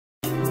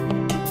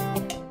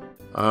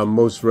I'm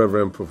Most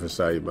Reverend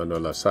Professor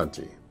Emmanuel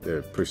Asante,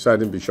 the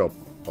Presiding Bishop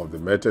of the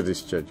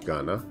Methodist Church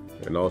Ghana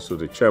and also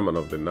the Chairman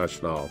of the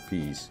National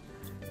Peace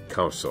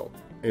Council.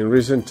 In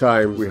recent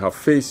times, we have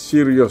faced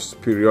serious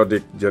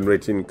periodic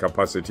generating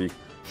capacity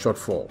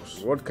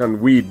shortfalls. What can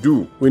we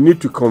do? We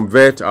need to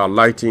convert our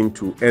lighting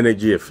to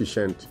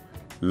energy-efficient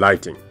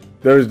lighting.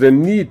 There is the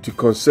need to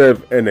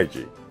conserve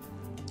energy,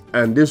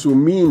 and this will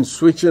mean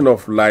switching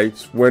off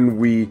lights when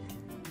we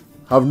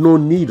have no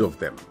need of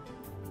them,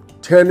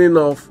 turning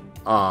off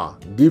our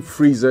deep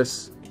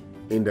freezers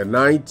in the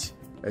night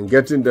and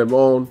getting them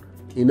on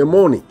in the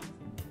morning.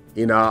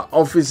 In our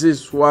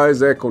offices,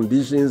 while air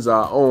conditions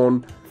are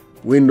on,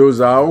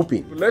 windows are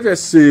open. Let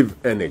us save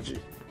energy.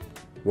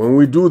 When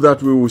we do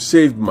that, we will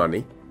save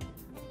money,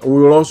 and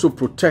we will also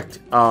protect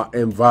our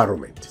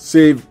environment.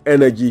 Save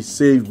energy,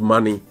 save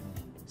money,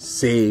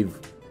 save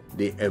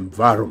the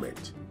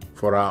environment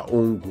for our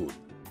own good.